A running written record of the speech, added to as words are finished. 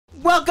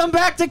Welcome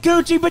back to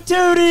Coochie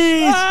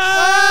Patooties!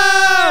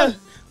 Ah!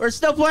 We're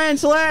still playing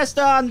Celeste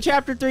on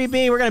Chapter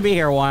 3B. We're going to be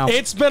here a while.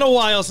 It's been a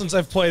while since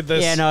I've played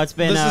this. Yeah, no, it's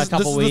been a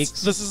couple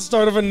weeks. This is the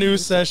start of a new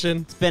session.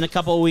 It's been a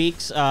couple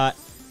weeks. Yeah,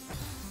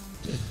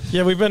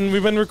 we've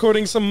been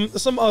recording some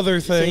other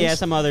things. So yeah,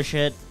 some other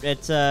shit.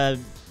 It's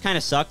kind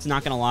of sucked,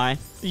 not going to lie.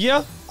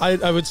 Yeah,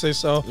 I would say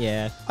so.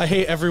 Yeah. I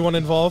hate everyone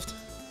involved.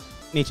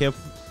 Me too.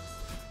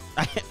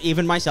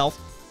 Even myself.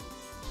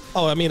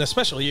 Oh, I mean,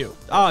 especially you.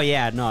 Oh,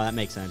 yeah, no, that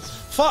makes sense.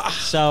 Fuck.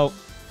 So,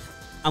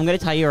 I'm going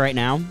to tell you right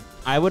now,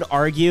 I would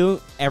argue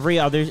every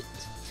other...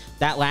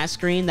 That last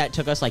screen, that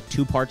took us like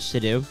 2 parts to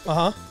do.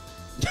 Uh-huh.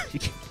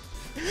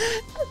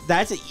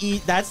 That's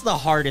the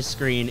hardest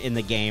screen in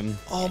the game.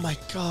 Oh, my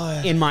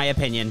God. In my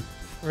opinion.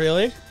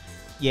 Really?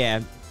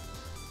 Yeah.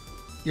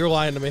 You're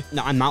lying to me.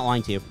 No, I'm not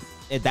lying to you.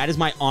 That is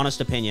my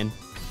honest opinion.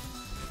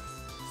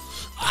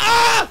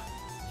 Ah!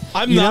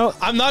 I'm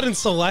not in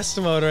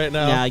Celeste mode right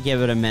now. Yeah,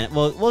 give it a minute.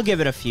 We'll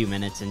give it a few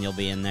minutes and you'll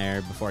be in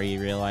there before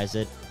you realize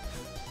it.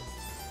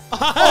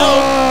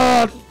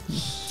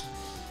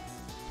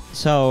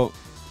 So,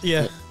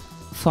 yeah.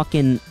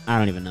 Fucking, I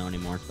don't even know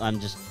anymore.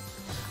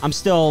 I'm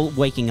still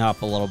waking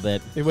up a little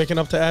bit. You waking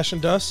up to ash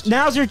and dust?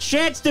 Now's your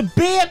chance to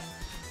be a...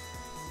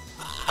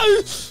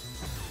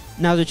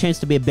 Now's your chance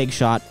to be a big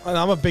shot.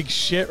 I'm a big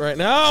shit right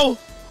now.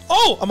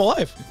 Oh, I'm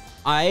alive.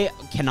 I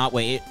cannot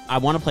wait. I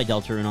want to play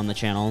Deltarune on the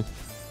channel.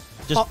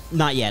 Just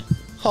not yet.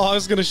 Oh, I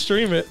was going to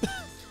stream it.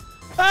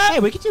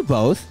 Hey, we could do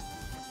both.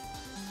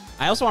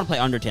 I also want to play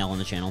Undertale on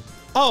the channel.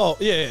 Oh,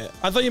 yeah.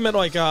 I thought you meant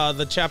like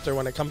the chapter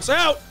when it comes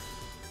out.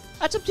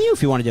 That's up to you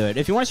if you want to do it.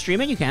 If you want to stream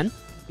it, you can.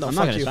 No, I'm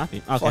fuck not going to you. stop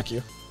you. Okay. Fuck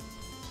you.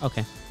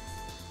 Okay.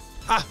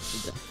 Ah.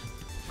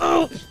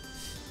 Oh.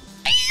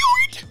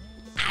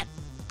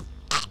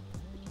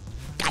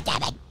 God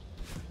damn it.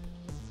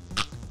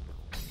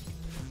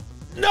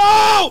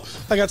 No!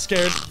 I got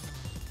scared.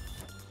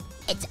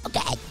 It's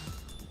okay.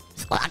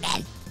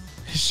 Squawking.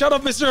 Shut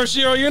up, Mr.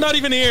 Oshiro. You're not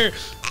even here.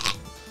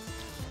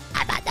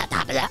 I'm on the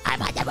top of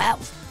I'm on the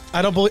roof.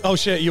 I don't believe. Oh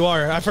shit, you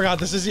are. I forgot.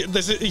 This is.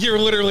 You're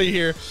literally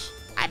here.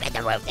 I'm in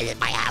the roof. This is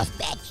my house,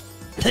 bitch.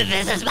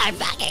 This is my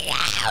fucking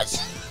house.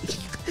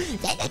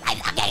 This is my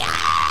fucking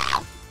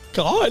house.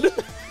 God.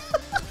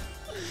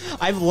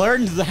 I've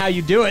learned how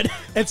you do it.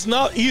 It's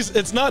not easy.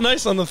 It's not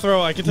nice on the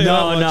throw. I can tell you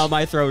that much. No,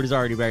 my throat is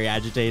already very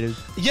agitated.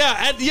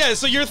 Yeah, yeah.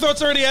 So your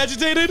throat's already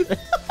agitated.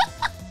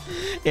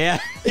 Yeah.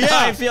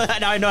 Yeah.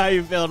 Now I know how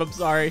you feel. And I'm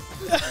sorry.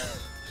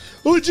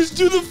 Oh, just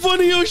do the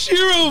funny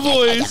Oshiro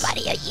voice. The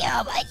funny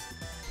Oshiro voice.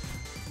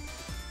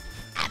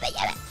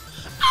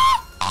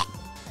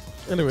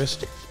 Anyways.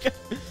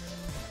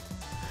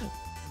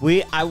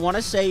 I want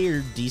to say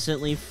you're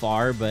decently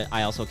far, but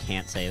I also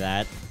can't say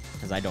that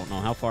because I don't know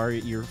how far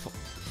you're.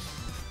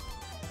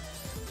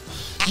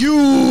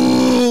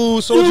 You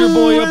Soldier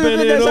Boy up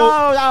in it.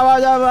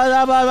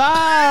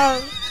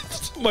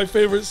 My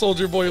favorite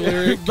Soldier Boy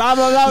lyric.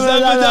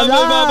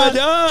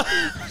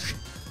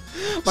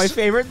 My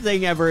favorite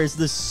thing ever is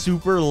the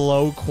super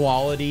low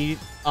quality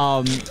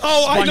I know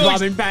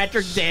SpongeBob and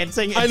Patrick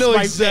dancing. I know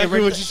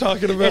exactly what you're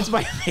talking about. It's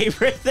my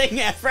favorite thing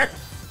ever.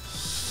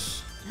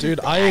 Dude,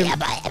 I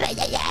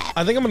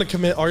think I'm gonna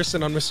commit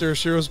arson on Mr.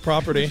 Oshiro's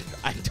property.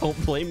 I don't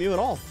blame you at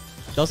all.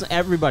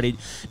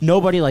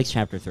 Nobody likes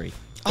Chapter 3.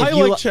 I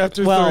like Chapter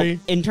 3. Well,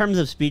 in terms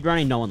of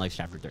speedrunning, no one likes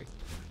Chapter 3.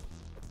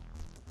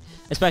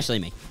 Especially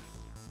me.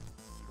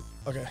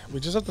 Okay, we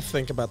just have to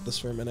think about this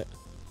for a minute.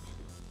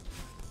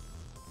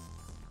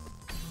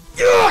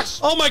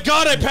 Yes! Oh my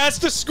god, I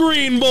passed the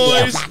screen,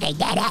 boys! You fucking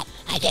did it.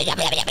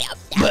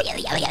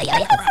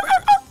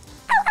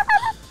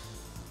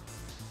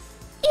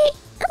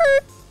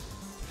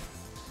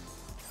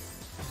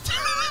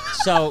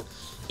 So,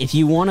 if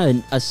you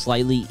want a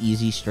slightly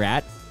easy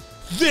strat,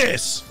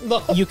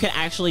 you can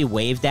actually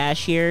wave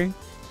dash here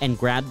and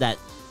grab that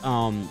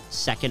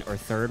second or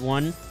third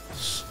one.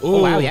 Ooh.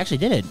 Oh wow, he actually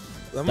did it.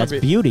 That's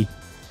beauty.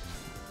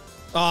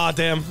 Aw,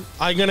 damn.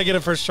 I'm gonna get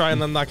it first try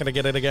and I'm not gonna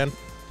get it again.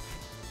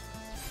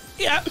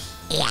 Yeah.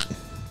 Yeah.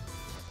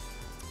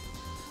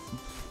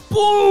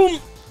 Boom!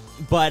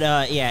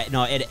 But yeah,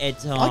 no,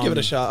 it's I'll give it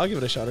a shot. I'll give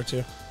it a shot or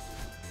two.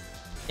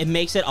 It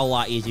makes it a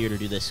lot easier to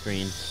do this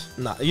screen.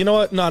 Nah, you know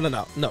what?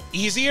 No.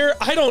 Easier?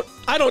 I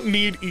don't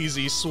need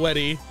easy,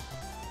 sweaty.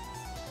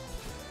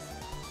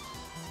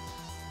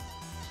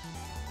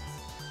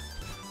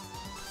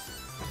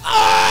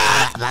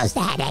 Ah! Almost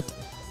had it.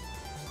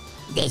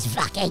 These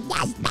fucking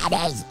dust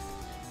bunnies.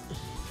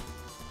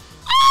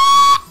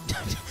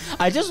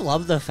 I just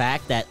love the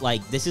fact that,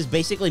 like, this is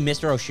basically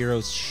Mr.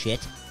 Oshiro's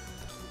shit.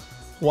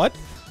 What?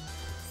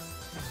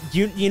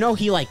 You know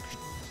he, like,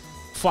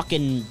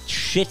 fucking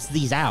shits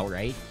these out,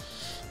 right?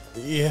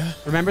 Yeah.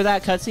 Remember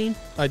that cutscene?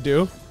 I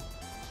do.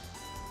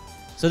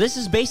 So this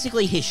is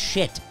basically his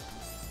shit.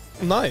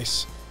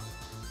 Nice.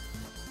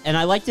 And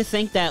I like to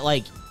think that,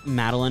 like,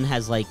 Madeline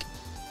has, like,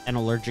 an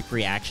allergic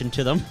reaction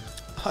to them.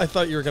 I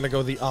thought you were going to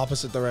go the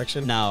opposite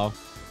direction. No.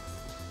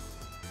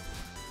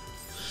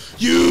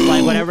 You!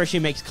 Like, whenever she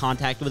makes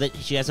contact with it,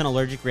 she has an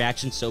allergic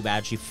reaction so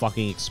bad she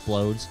fucking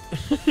explodes.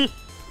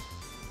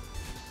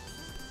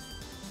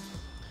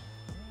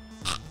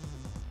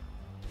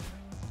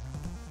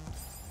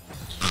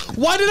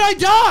 Why did I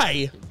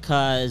die?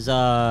 Cause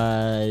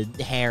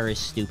hair is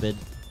stupid.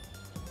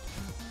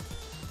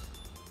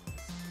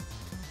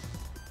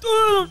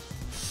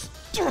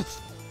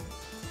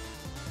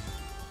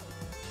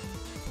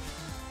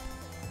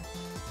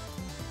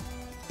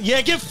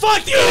 Yeah, get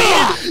fucked, you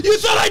idiot! You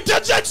thought I'd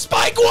touch that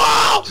spike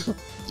wall!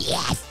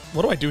 Yes.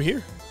 What do I do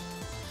here?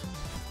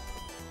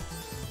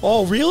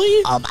 Oh,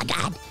 really? Oh my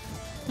god.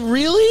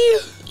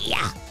 Really?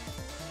 Yeah.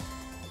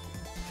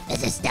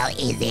 This is still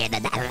easier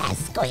than that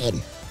last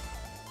screen.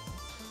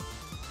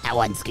 That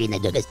one screen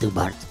that took us 2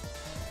 months.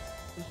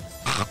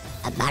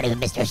 I'm not even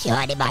Mr. Show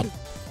anymore.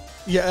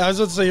 Yeah, I was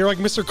about to say, you're like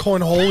Mr.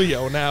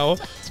 Cornholio now.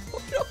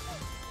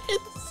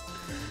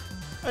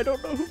 I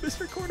don't know who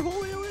Mr.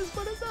 Cornholio is,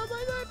 but it sounds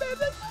like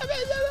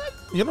that.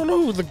 You don't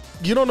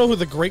know who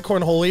the great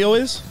Cornholio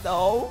is?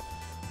 No.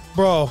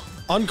 Bro,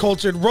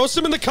 uncultured. Roast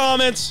him in the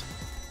comments.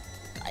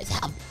 Guys,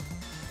 help.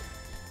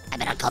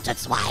 I'm an uncultured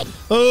swine.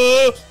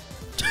 Uh,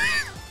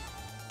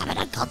 I'm an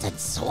uncultured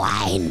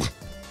swine.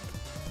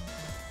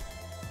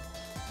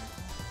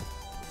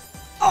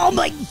 Oh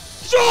my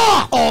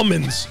god!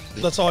 almonds.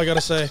 That's all I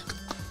gotta say.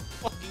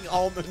 Fucking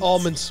almonds.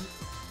 Almonds.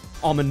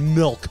 Almond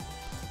milk.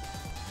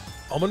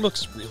 Almond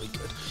milk's really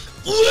good.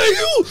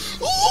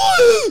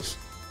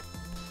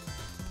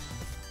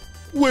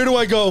 Where do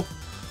I go?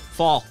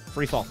 Fall.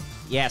 Free fall.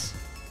 Yes.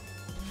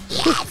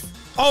 Yes!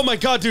 Oh my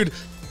god, dude.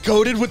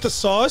 Goated with the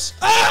sauce?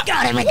 Ah!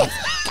 Got it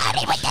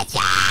with the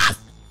sauce!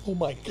 Oh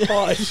my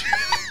god.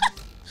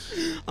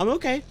 I'm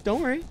okay.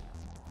 Don't worry.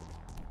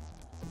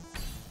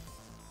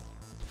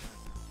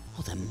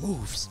 Oh, them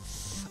moves.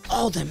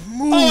 Oh, them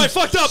moves. Oh, I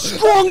fucked up.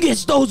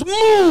 Strongest those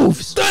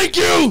moves. Thank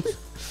you.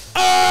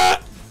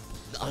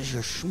 Oh,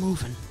 you're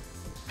schmoovin'.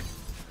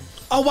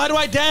 Oh, why do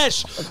I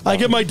dash? I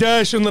get my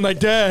dash and then I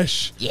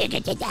dash. You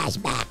get your dash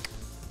back.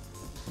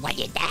 When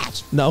you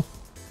dash. No.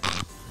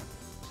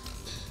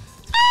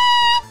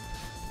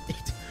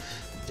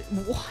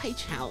 Why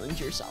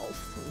challenge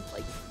yourself?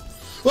 Like,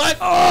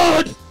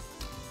 What?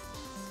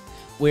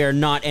 we are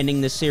not ending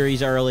this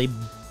series early,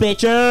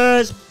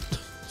 bitches.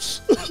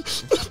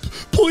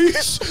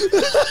 Please.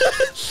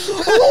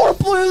 I don't want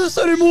to play this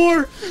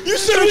anymore. You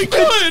said we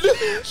could.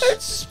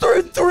 It's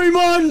 3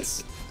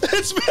 months.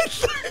 It's been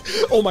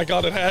 3. Oh my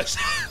god, it has.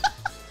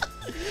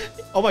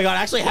 Oh my god,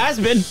 actually has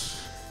been.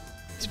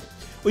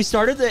 We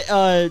started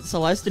the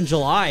Celeste in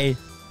July.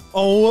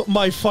 Oh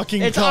my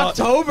fucking It's god.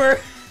 October.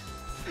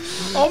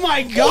 Oh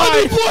my god.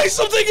 Let me play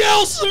something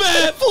else,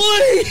 Matt,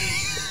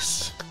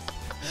 please.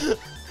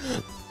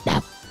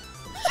 No.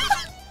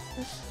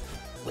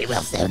 We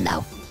will soon,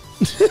 though.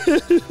 We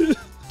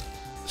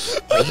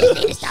just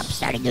need to stop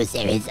starting new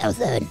series so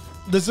soon.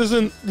 This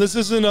isn't,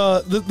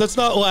 that's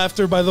not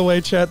laughter, by the way,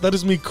 chat. That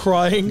is me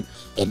crying.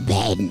 In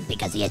pain,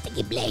 because he has to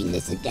keep playing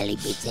this until he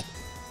beats it.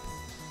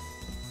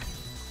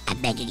 I'm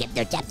making him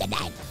through chapter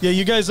 9. Yeah,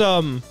 you guys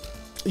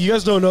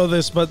don't know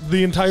this, but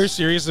the entire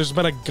series, there's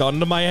been a gun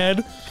to my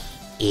head.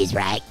 He's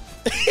right.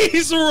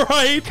 He's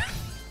right.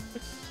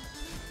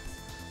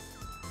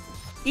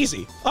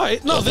 Easy. All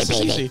right. No, this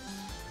is easy.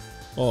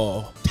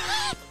 Oh.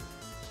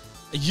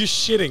 You're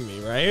shitting me,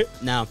 right?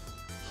 No,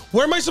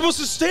 Where am I supposed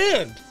to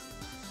stand?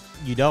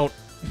 you don't.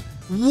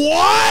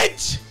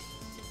 What?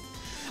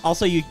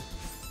 Also, you're.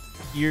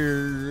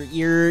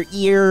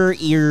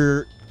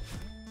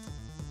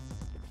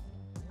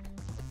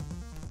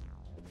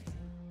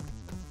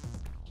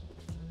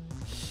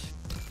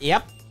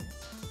 Yep.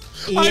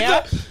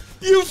 Yep.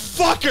 You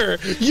fucker!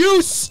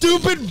 You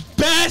stupid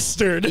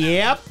bastard!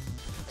 Yep.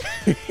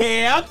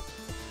 Yep.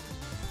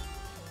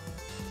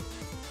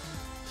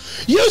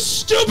 You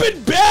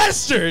stupid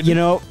bastard! You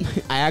know,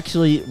 I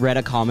actually read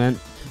a comment.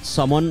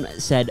 Someone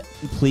said,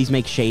 please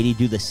make Shady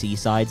do the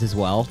seasides as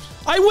well.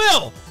 I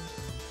will!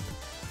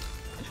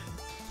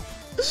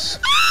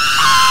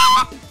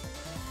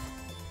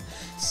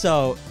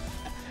 So,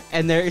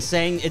 and they're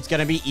saying it's going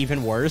to be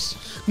even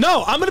worse.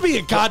 No, I'm gonna be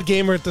a god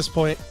gamer at this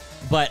point.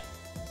 But,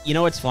 you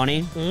know what's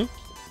funny? Hmm?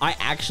 I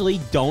actually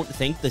don't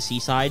think the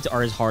seasides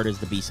are as hard as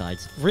the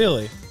B-sides.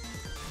 Really?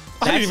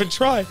 I didn't even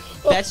try.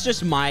 That's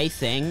just my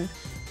thing.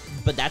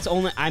 But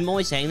I'm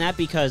only saying that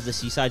because the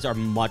seasides are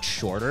much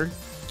shorter.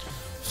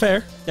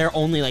 Fair. They're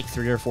only like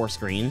 3 or 4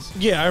 screens.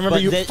 Yeah, I remember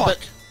But you. thi- Fuck.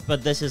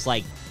 But this is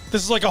like,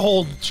 This is like a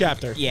whole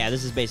chapter. yeah,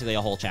 this is basically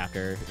a whole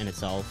chapter in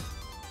itself.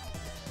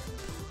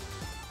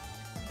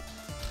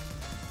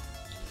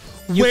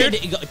 You Where?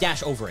 can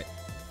dash over it.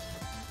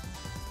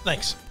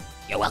 Thanks.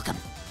 You're welcome.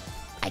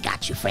 I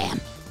got you, Fram.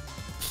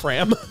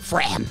 Fram.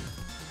 Fram.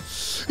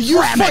 You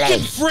Framily.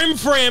 fucking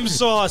frim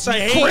sauce. I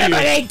hate you.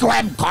 Criminy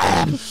Grim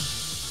Grim.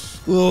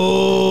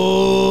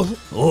 Oh.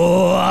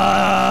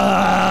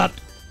 What?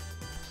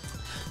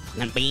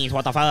 Fucking beans,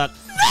 what the fuck?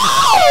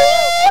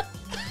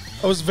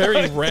 I was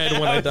very red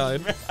when I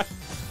died. That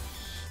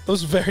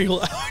was very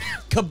loud.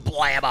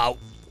 Kablamo.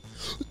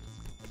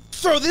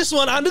 Throw this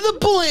one onto the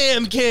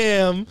blam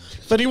cam.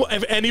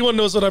 If anyone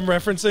knows what I'm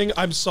referencing,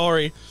 I'm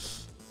sorry.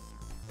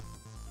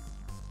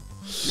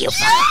 You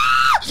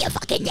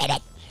fucking did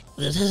it.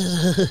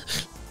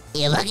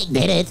 You fucking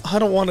did it. I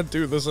don't want to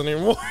do this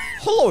anymore.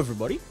 Hello,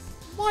 everybody.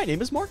 My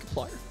name is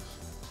Markiplier.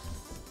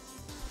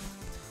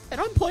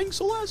 And I'm playing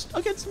Celeste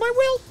against my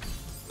will.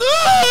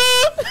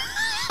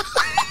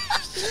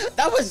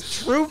 That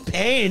was true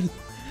pain.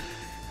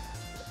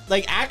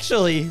 Like,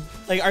 actually.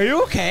 Like, are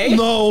you okay?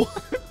 No.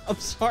 I'm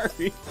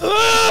sorry.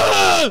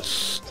 Oh,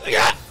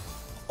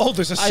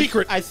 there's a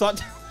secret. I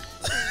thought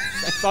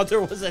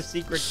there was a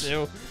secret,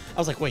 too. I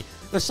was like, wait,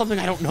 there's something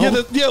I don't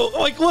know. Yeah,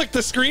 like, look,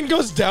 the screen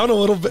goes down a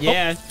little bit.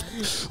 Yeah.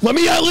 Oh. Let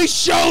me at least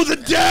show the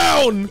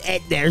down.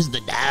 And there's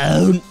the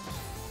down.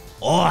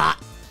 Oh.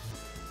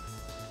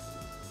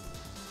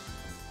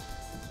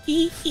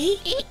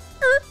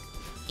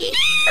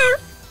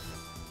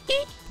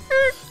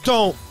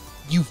 Don't,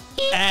 you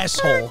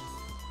asshole.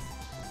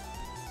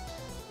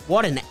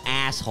 What an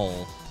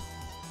asshole.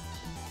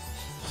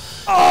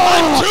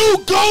 I'm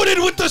too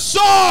goated with the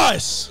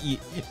sauce.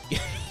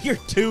 You're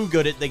too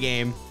good at the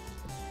game.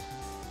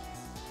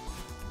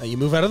 Now you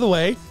move out of the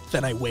way,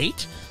 then I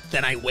wait,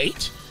 then I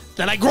wait,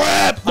 then I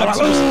grab.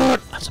 I'm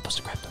supposed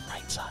to grab the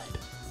right side.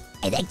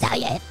 I think so,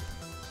 yeah.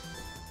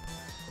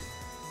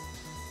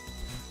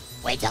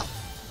 Wait till.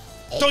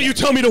 Don't you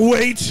tell me to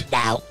wait.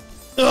 Now.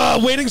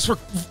 Waiting's for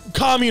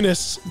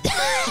communists.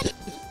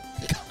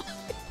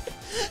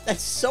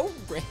 That's so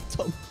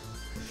random.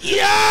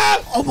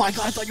 Yeah! Oh my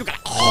god, I thought you were gonna.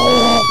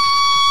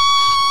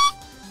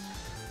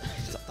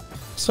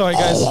 Sorry,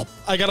 guys.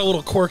 I got a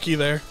little quirky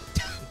there.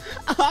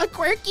 Oh,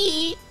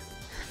 quirky.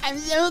 I'm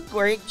so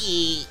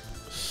quirky.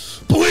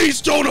 Please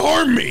don't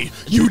harm me.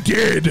 You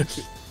did.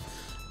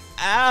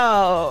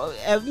 Ow,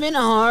 I've been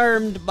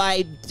harmed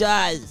by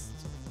dust.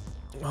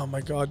 Oh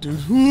my god, dude.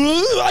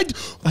 I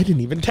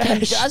didn't even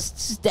dash. Just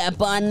step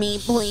on me,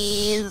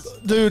 please.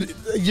 Dude,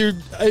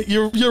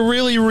 you're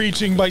really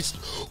reaching by.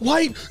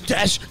 Why?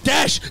 Dash,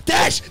 dash,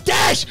 dash,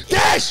 dash,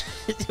 dash.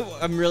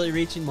 I'm really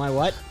reaching my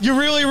what? You're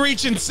really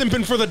reaching,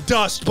 simping for the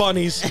dust,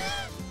 bunnies.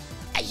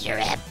 I sure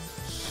am.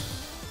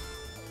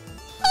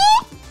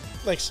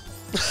 Thanks.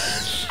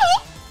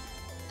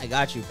 I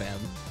got you, fam.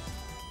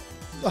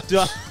 Dude,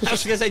 I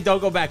was gonna say don't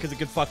go back because it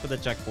could fuck with the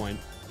checkpoint.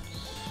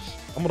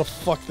 I'm gonna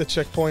fuck the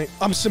checkpoint.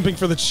 I'm simping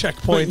for the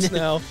checkpoints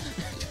now.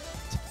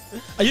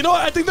 You know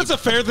what? I think that's a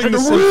fair thing to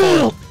simp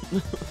for.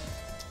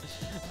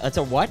 That's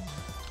a what?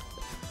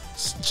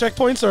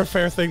 Checkpoints are a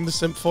fair thing to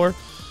simp for.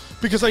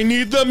 Because I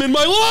need them in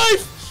my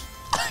life!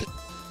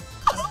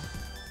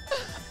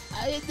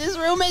 This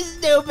room is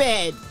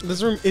stupid.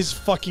 This room is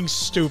fucking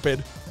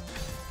stupid.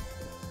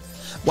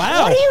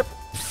 Wow. What are your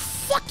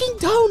fucking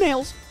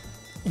toenails?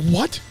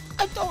 What?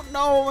 I don't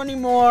know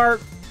anymore.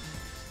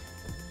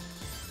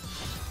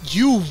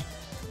 You.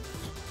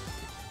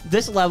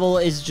 This level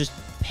is just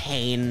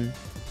pain.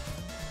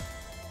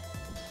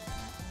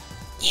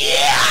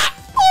 Yeah!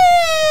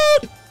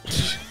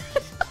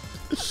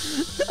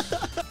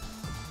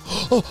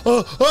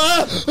 Where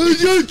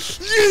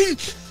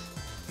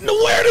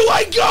do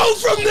I go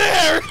from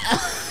there?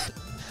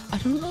 I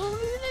don't know.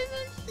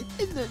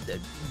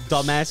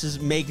 Dumbasses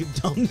make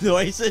dumb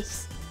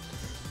noises.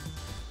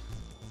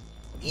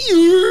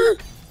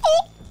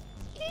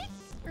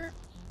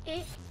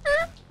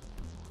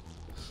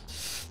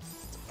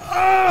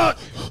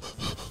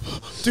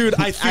 Dude,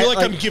 I feel like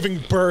I'm giving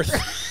birth.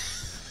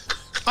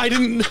 I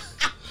didn't.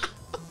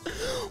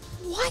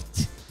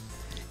 What?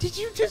 Did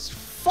you just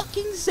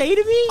fucking say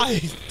to me?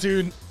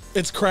 Dude,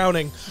 it's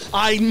crowning.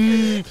 I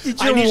need you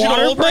to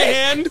hold my break?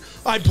 hand.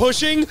 I'm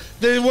pushing.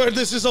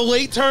 This is a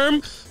late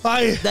term.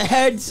 The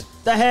head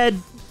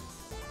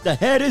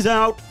is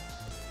out.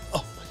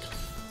 Oh my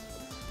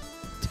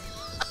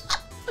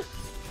god.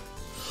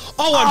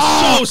 Oh,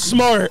 I'm so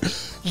smart.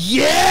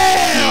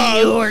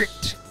 Yeah.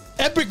 Snort.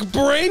 Epic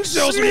brain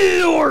cells.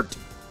 Snort.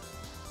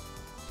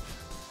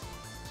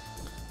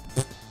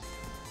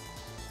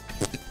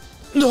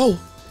 No.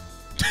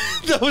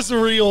 That was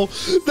real.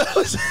 That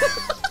was.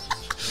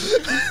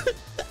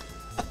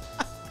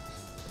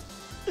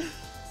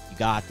 You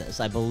got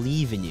this. I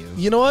believe in you.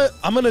 You know what?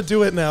 I'm gonna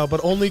do it now,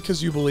 but only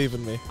because you believe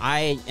in me.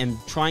 I am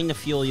trying to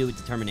fuel you with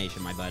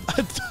determination, my bud.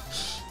 I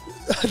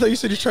thought you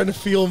said you're trying to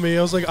feel me.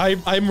 I was like,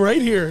 I'm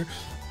right here.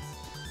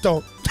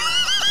 Don't.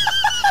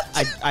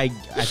 I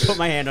put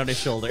my hand on his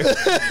shoulder.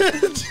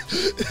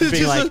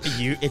 Being like,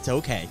 it's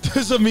okay.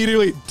 Just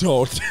immediately,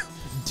 don't.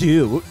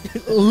 Do.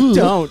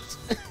 Don't.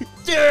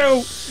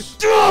 Do.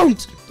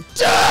 Don't.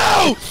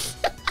 Do!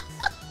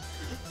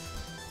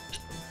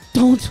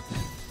 Don't.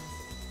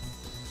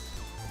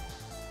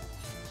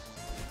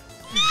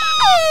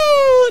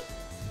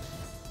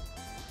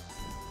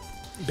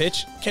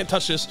 Bitch, can't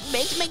touch this.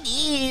 Bitch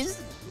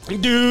McGee's.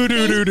 Do.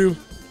 Do.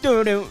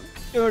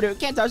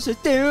 Can't touch this.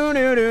 Do.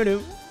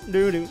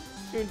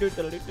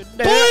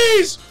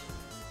 Please!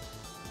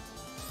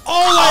 Oh,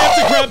 I have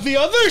to grab the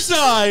other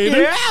side.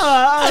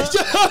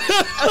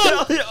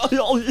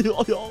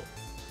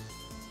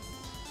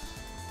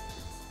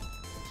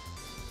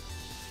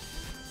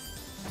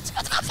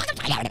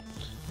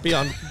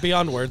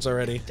 Beyond words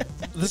already.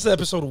 This is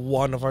episode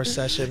 1 of our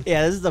session.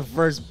 Yeah, this is the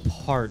first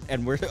part,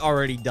 and we're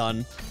already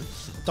done.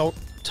 Don't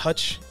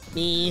touch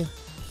me.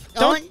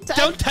 Don't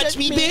touch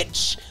me,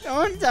 bitch.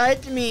 Don't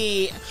touch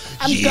me.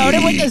 I'm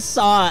coated with the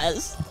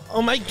sauce.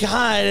 Oh my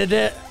god.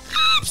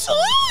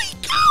 Absolutely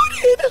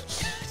coated.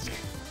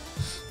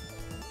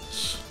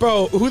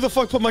 Bro, who the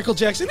fuck put Michael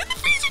Jackson in the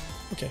freezer?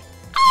 Okay.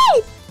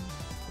 Oh!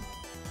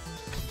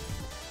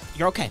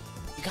 You're okay.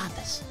 You got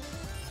this.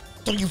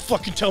 Don't you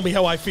fucking tell me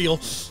how I feel.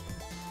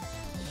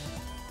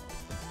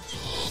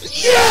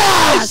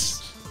 Yes!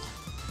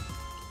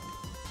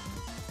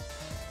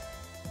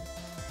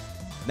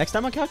 Next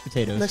time on Couch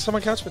Potatoes. Next time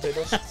on Couch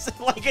Potatoes.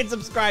 Like and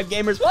subscribe,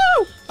 gamers.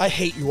 Woo! I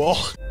hate you all.